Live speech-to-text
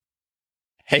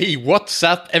Hey, what's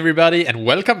up, everybody, and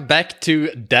welcome back to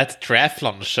That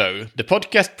Triathlon Show, the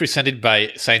podcast presented by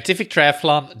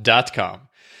scientifictriathlon.com.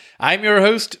 I'm your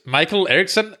host, Michael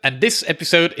Eriksson, and this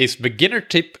episode is Beginner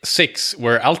Tip 6,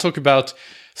 where I'll talk about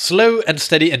slow and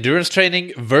steady endurance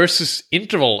training versus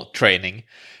interval training.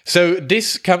 So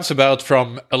this comes about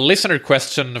from a listener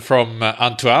question from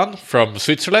Antoine from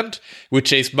Switzerland,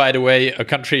 which is, by the way, a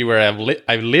country where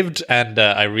I've lived and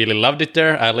I really loved it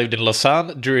there. I lived in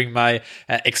Lausanne during my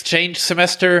exchange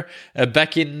semester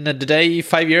back in the day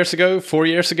 4 years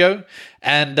ago.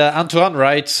 And Antoine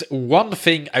writes, one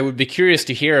thing I would be curious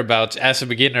to hear about as a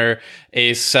beginner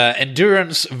is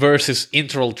endurance versus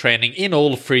interval training in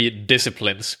all three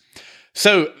disciplines.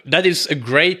 So that is a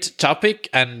great topic,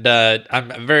 and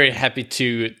I'm very happy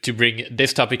to bring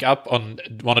this topic up on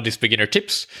one of these beginner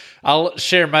tips. I'll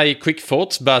share my quick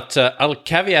thoughts, but I'll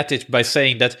caveat it by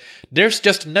saying that there's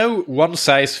just no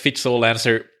one-size-fits-all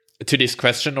answer to this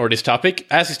question or this topic,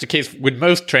 as is the case with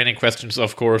most training questions,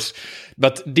 of course.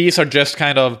 But these are just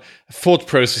kind of thought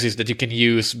processes that you can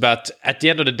use. But at the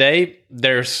end of the day,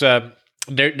 there's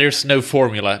no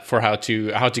formula for how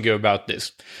to go about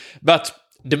this. But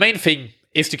the main thing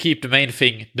is to keep the main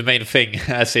thing,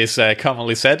 as is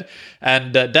commonly said.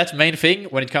 And that main thing,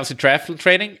 when it comes to triathlon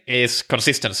training, is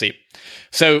consistency.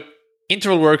 So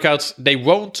interval workouts, they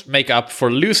won't make up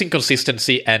for losing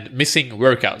consistency and missing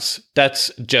workouts. That's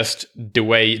just the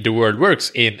way the world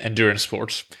works in endurance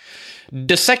sports.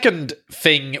 The second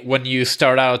thing when you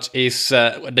start out is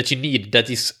that you need, that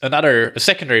is a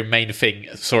secondary main thing,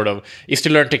 sort of, is to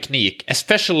learn technique,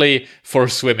 especially for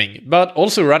swimming, but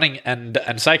also running and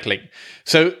cycling.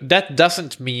 So that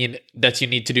doesn't mean that you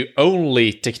need to do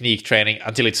only technique training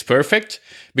until it's perfect,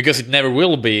 because it never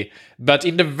will be. But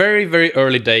in the very, very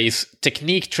early days,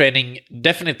 technique training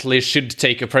definitely should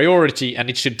take a priority, and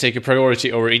it should take a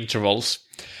priority over intervals.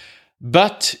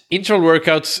 But interval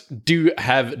workouts do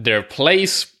have their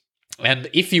place, and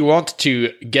if you want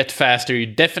to get faster, you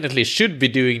definitely should be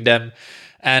doing them,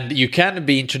 and you can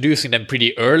be introducing them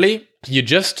pretty early. You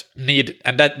just need,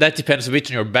 and that depends a bit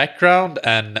on your background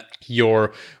and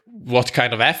what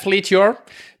kind of athlete you are,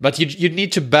 but you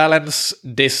need to balance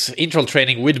this interval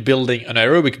training with building an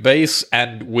aerobic base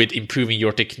and with improving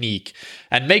your technique,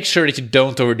 and make sure that you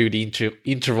don't overdo the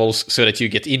intervals so that you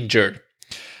get injured.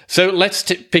 So let's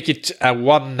pick it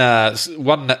one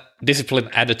discipline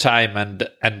at a time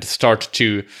and start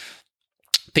to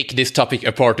pick this topic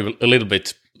apart a little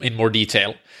bit in more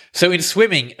detail. So in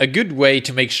swimming, a good way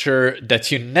to make sure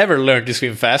that you never learn to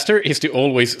swim faster is to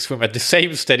always swim at the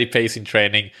same steady pace in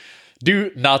training.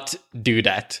 Do not do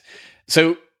that.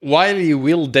 So while you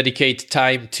will dedicate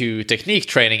time to technique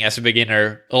training as a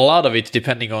beginner, a lot of it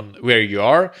depending on where you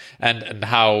are and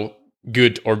how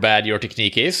good or bad your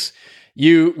technique is,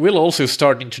 you will also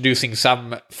start introducing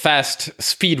some fast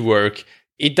speed work.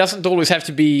 It doesn't always have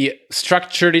to be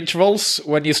structured intervals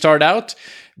when you start out,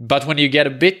 but when you get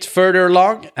a bit further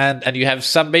along and you have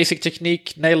some basic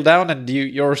technique nailed down and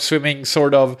you're swimming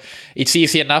sort of, it's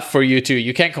easy enough for you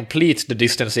can complete the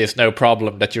distances, no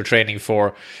problem, that you're training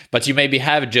for, but you maybe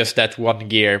have just that one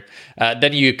gear,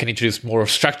 then you can introduce more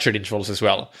structured intervals as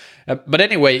well. But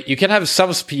anyway, you can have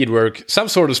some speed work, some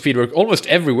sort of speed work, almost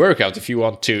every workout if you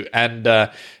want to, and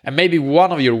maybe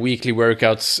one of your weekly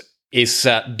workouts is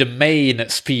the main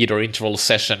speed or interval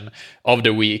session of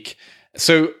the week.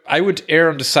 So I would err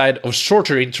on the side of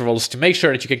shorter intervals to make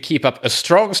sure that you can keep up a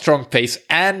strong pace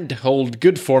and hold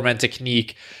good form and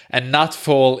technique and not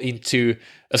fall into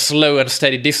a slow and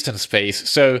steady distance pace.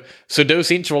 So those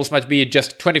intervals might be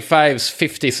just 25s,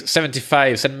 50s,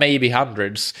 75s, and maybe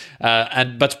 100s.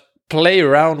 But play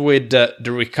around with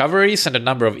the recoveries and the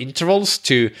number of intervals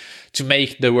to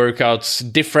make the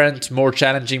workouts different, more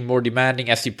challenging, more demanding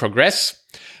as you progress.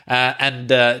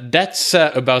 That's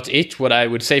about it. What I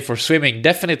would say for swimming,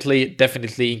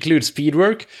 definitely include speed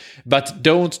work, but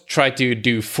don't try to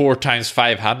do 4 times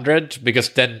 500 because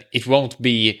then it won't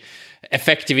be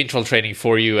effective interval training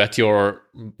for you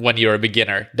when you're a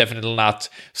beginner. Definitely not.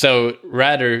 So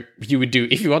rather you would do,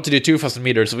 if you want to do 2,000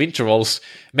 meters of intervals,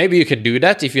 maybe you can do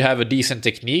that. If you have a decent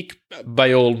technique,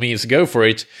 by all means go for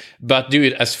it, but do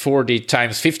it as 40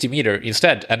 times 50 meter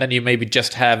instead. And then you maybe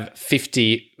just have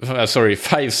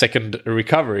 5-second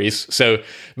recoveries. So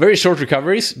very short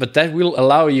recoveries, but that will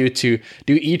allow you to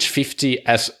do each 50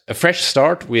 as a fresh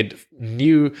start with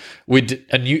a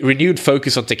renewed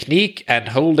focus on technique and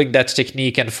holding that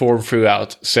technique and form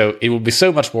throughout. So it will be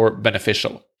so much more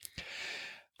beneficial.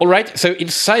 All right, so in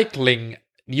cycling,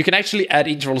 you can actually add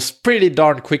intervals pretty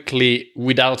darn quickly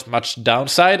without much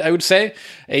downside, I would say.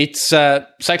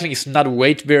 Cycling is not a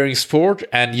weight-bearing sport,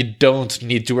 and you don't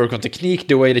need to work on technique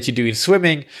the way that you do in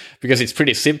swimming, because it's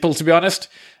pretty simple, to be honest.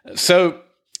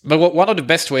 But one of the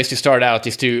best ways to start out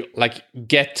is to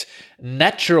get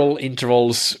natural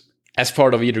intervals as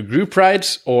part of either group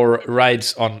rides or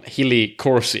rides on hilly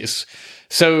courses.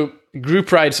 So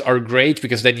group rides are great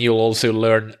because then you'll also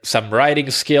learn some riding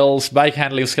skills, bike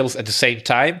handling skills at the same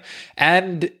time.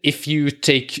 And if you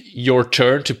take your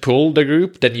turn to pull the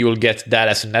group, then you will get that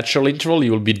as a natural interval.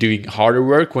 You will be doing harder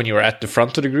work when you're at the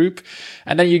front of the group.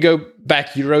 And then you go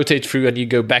back, you rotate through and you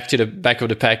go back to the back of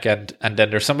the pack, and then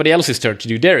there's somebody else's turn to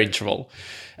do their interval.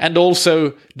 And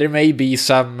also there may be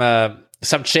some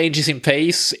changes in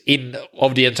pace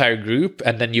of the entire group,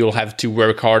 and then you'll have to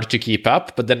work hard to keep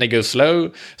up, but then they go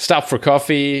slow, stop for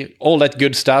coffee, all that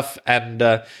good stuff, and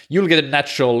you'll get a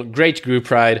natural, great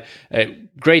group ride,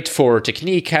 great for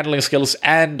technique, handling skills,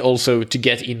 and also to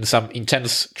get in some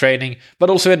intense training,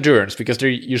 but also endurance, because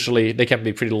they can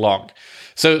be pretty long.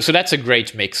 So that's a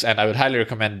great mix, and I would highly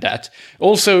recommend that.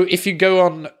 Also, if you go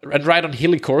on and ride on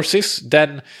hilly courses,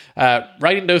 then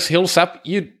riding those hills up,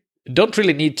 you don't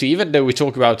really need to, even though we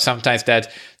talk about sometimes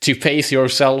that to pace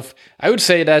yourself, I would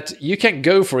say that you can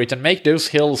go for it and make those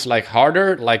hills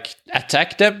harder,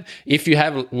 attack them. If you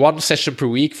have one session per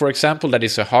week, for example, that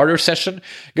is a harder session,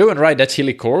 go and ride that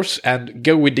hilly course and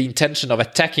go with the intention of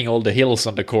attacking all the hills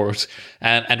on the course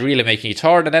and really making it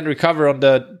hard, and then recover on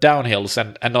the downhills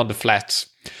and on the flats.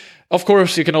 Of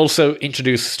course, you can also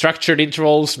introduce structured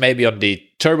intervals, maybe on the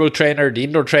turbo trainer, the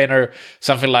indoor trainer,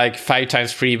 something like 5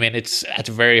 times 3 minutes at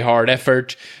a very hard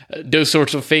effort, those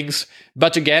sorts of things.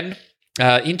 But again,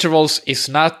 intervals is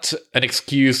not an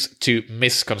excuse to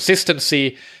miss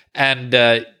consistency. And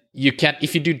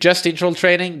if you do just interval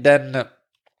training, then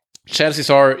chances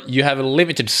are you have a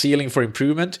limited ceiling for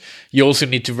improvement. You also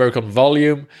need to work on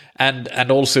volume and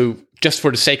also just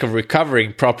for the sake of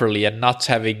recovering properly and not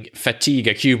having fatigue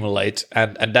accumulate.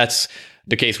 And that's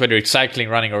the case whether it's cycling,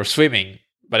 running, or swimming.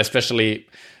 But especially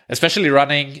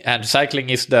running, and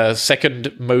cycling is the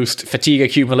second most fatigue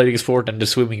accumulating sport, and the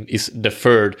swimming is the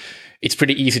third. It's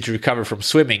pretty easy to recover from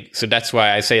swimming. So that's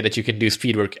why I say that you can do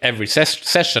speed work every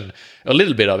session, a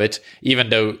little bit of it, even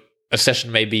though a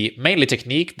session may be mainly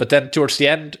technique, but then towards the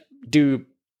end, do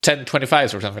 10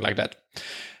 25s or something like that.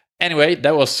 Anyway,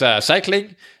 that was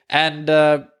cycling. And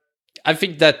I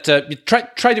think that you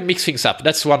try to mix things up.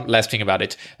 That's one last thing about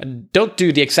it. And don't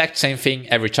do the exact same thing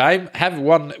every time. Have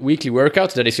one weekly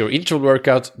workout that is your interval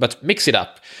workout, but mix it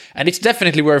up. And it's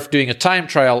definitely worth doing a time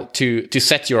trial to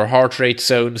set your heart rate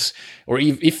zones, or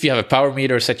if you have a power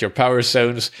meter, set your power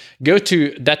zones. Go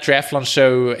to That Triathlon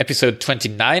Show episode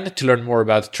 29 to learn more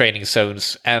about training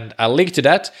zones, and I'll link to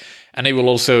that. And it will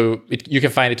also, you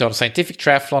can find it on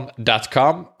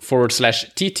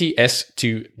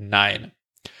scientifictriathlon.com/TTS29.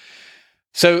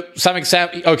 So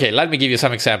let me give you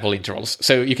some example intervals.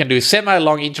 So you can do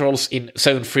semi-long intervals in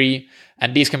zone 3,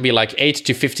 and these can be 8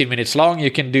 to 15 minutes long. You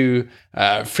can do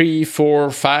 3, 4,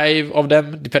 5 of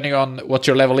them, depending on what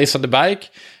your level is on the bike.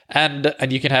 And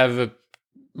you can have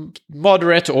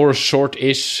moderate or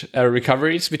short-ish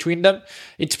recoveries between them.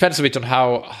 It depends a bit on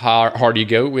how hard you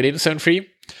go within zone 3.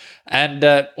 And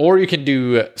or you can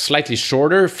do slightly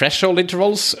shorter threshold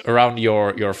intervals around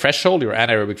your threshold, your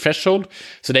anaerobic threshold.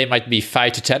 So they might be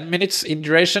 5 to 10 minutes in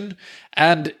duration.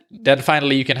 And then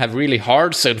finally, you can have really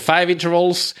hard zone 5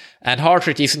 intervals. And heart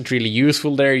rate isn't really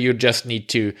useful there. You just need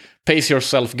to pace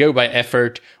yourself, go by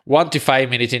effort, 1 to 5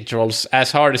 minute intervals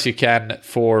as hard as you can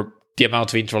for the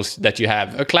amount of intervals that you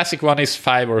have. A classic one is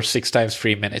 5 or 6 times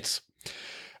 3 minutes.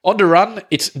 On the run,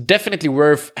 it's definitely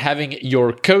worth having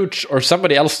your coach or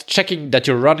somebody else checking that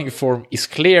your running form is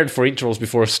cleared for intervals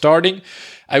before starting.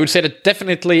 I would say that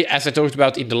definitely, as I talked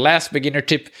about in the last beginner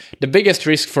tip, the biggest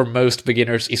risk for most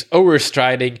beginners is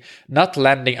overstriding, not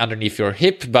landing underneath your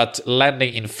hip, but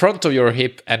landing in front of your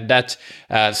hip, and that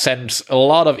sends a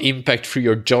lot of impact through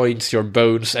your joints, your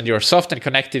bones, and your soft and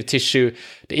connective tissue.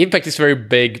 The impact is very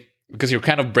big because you're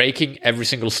kind of breaking every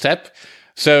single step.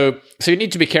 So you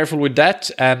need to be careful with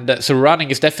that, and so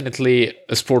running is definitely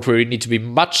a sport where you need to be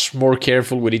much more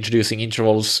careful with introducing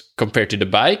intervals compared to the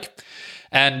bike,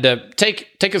 and take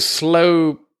a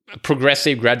slow,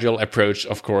 progressive, gradual approach.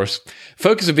 Of course,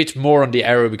 focus a bit more on the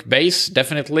aerobic base,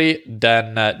 definitely,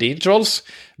 than the intervals.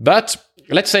 But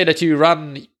let's say that you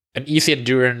run an easy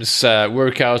endurance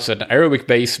workout, an aerobic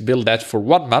base, build that for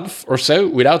 1 month or so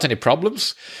without any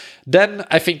problems. then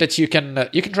I think that you can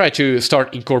try to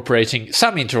start incorporating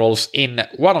some intervals in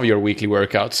one of your weekly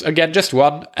workouts. Again, just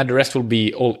one, and the rest will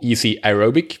be all easy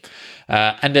aerobic.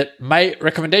 My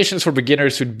recommendations for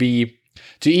beginners would be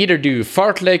to either do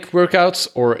fartlek workouts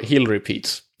or hill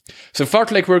repeats. So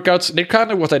fartlek workouts, they're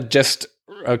kind of what I just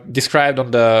described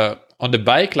on the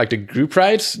bike, like the group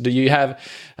rides. Do you have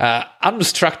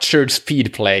unstructured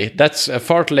speed play? That's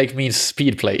fartlek means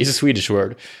speed play. It's a Swedish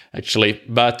word actually,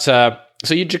 but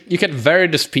so you can vary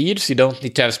the speeds. You don't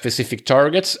need to have specific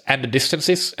targets and the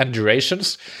distances and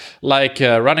durations, like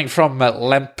running from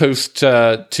lamppost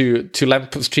to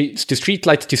lamppost to street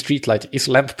light to street light. Is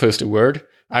lamppost a word?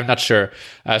 I'm not sure.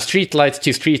 Street light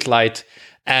to street light.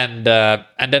 And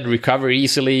then recover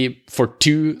easily for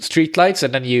 2 streetlights,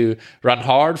 and then you run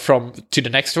hard to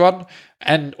the next one,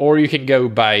 or you can go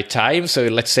by time. So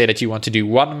let's say that you want to do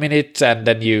 1 minute, and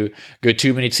then you go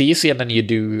 2 minutes easy, and then you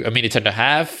do a minute and a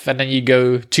half, and then you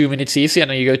go 2 minutes easy,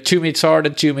 and then you go 2 minutes hard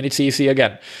and 2 minutes easy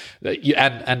again.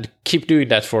 And keep doing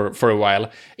that for a while.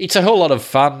 It's a whole lot of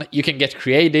fun. You can get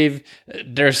creative.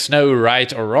 There's no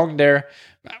right or wrong there.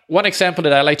 One example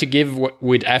that I like to give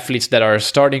with athletes that are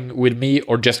starting with me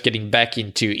or just getting back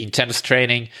into intense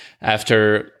training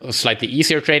after slightly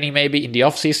easier training maybe in the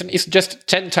off season is just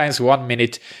 10 times 1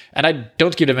 minute, and I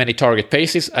don't give them any target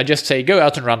paces. I just say go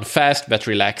out and run fast but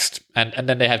relaxed, and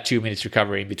then they have 2 minutes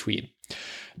recovery in between.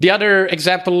 The other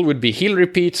example would be hill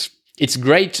repeats. It's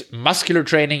great muscular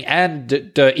training, and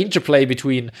the interplay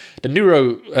between the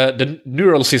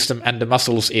neural system and the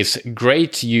muscles is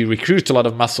great. You recruit a lot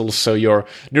of muscles, so your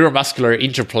neuromuscular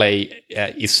interplay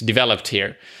is developed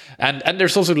here. And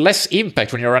there's also less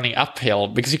impact when you're running uphill,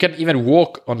 because you can even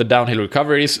walk on the downhill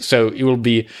recoveries, so it will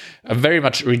be a very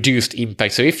much reduced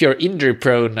impact. So if you're injury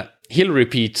prone, hill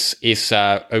repeats is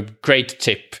a great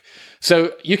tip.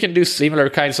 So you can do similar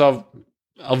kinds of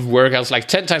workouts, like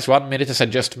 10 times 1 minute, as I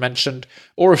just mentioned,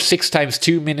 or 6 times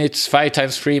 2 minutes, 5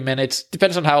 times 3 minutes,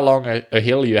 depends on how long a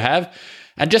hill you have,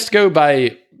 and just go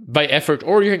by effort,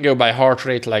 or you can go by heart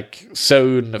rate, like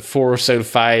zone 4, zone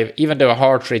 5, even though a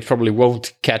heart rate probably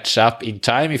won't catch up in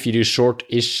time if you do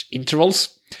short-ish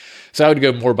intervals. So I would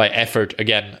go more by effort,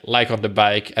 again, like on the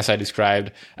bike, as I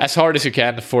described, as hard as you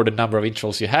can for the number of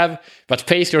intervals you have, but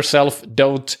pace yourself,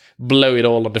 don't blow it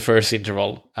all on the first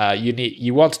interval.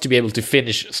 You want to be able to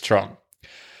finish strong.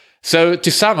 So to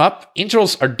sum up,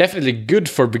 intervals are definitely good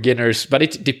for beginners, but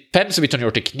it depends a bit on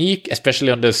your technique,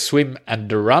 especially on the swim and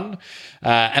the run,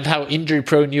 and how injury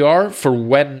prone you are for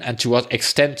when and to what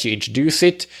extent you introduce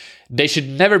it. They should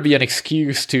never be an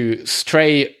excuse to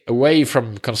stray away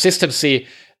from consistency,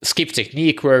 skip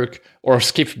technique work, or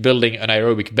skip building an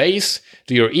aerobic base.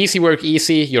 Do your easy work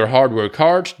easy, your hard work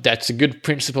hard. That's a good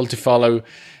principle to follow.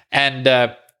 And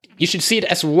you should see it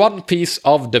as one piece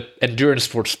of the endurance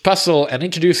sports puzzle and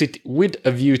introduce it with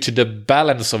a view to the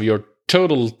balance of your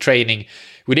total training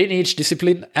within each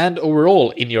discipline and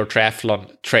overall in your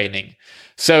triathlon training.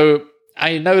 So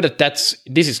I know that this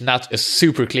is not a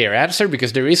super clear answer,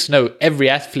 because there is no every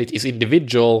athlete is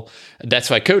individual. That's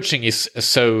why coaching is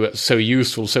so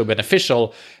useful, so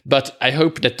beneficial. But I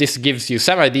hope that this gives you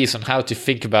some ideas on how to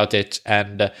think about it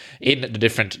and in the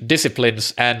different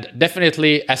disciplines. And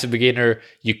definitely, as a beginner,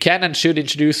 you can and should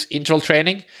introduce interval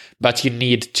training, but you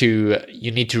need to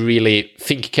really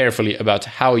think carefully about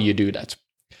how you do that.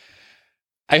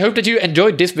 I hope that you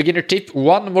enjoyed this beginner tip.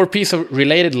 One more piece of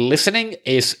related listening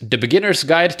is The Beginner's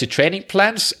Guide to Training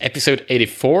Plans, episode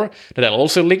 84, that I'll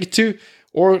also link to,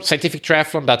 or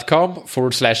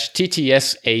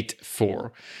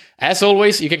scientifictriathlon.com/TTS84. As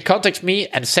always, you can contact me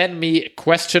and send me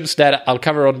questions that I'll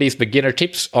cover on these beginner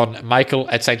tips on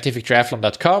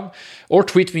michael@scientifictriathlon.com, or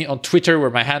tweet me on Twitter, where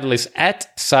my handle is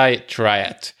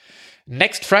 @SciTriat.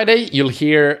 Next Friday, you'll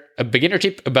hear a beginner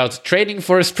tip about training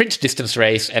for a sprint distance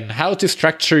race and how to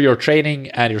structure your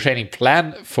training and your training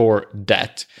plan for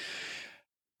that.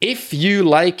 If you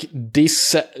like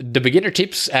the beginner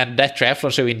tips and that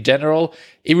triathlon show in general,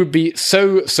 it would be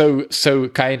so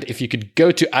kind if you could go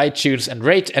to iTunes and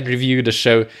rate and review the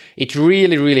show. It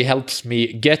really, really helps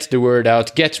me get the word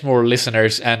out, get more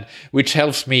listeners, and which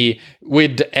helps me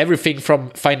with everything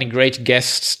from finding great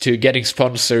guests to getting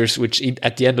sponsors, which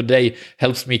at the end of the day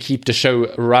helps me keep the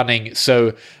show running.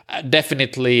 So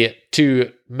definitely,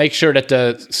 to make sure that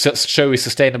the show is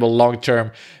sustainable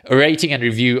long-term, a rating and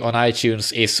review on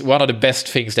iTunes is one of the best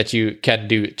things that you can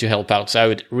do to help out. So I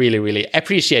would really, really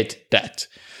appreciate that.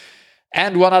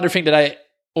 And one other thing that I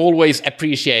always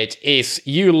appreciate is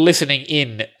you listening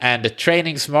in and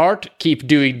training smart. Keep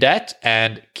doing that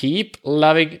and keep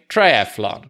loving triathlon.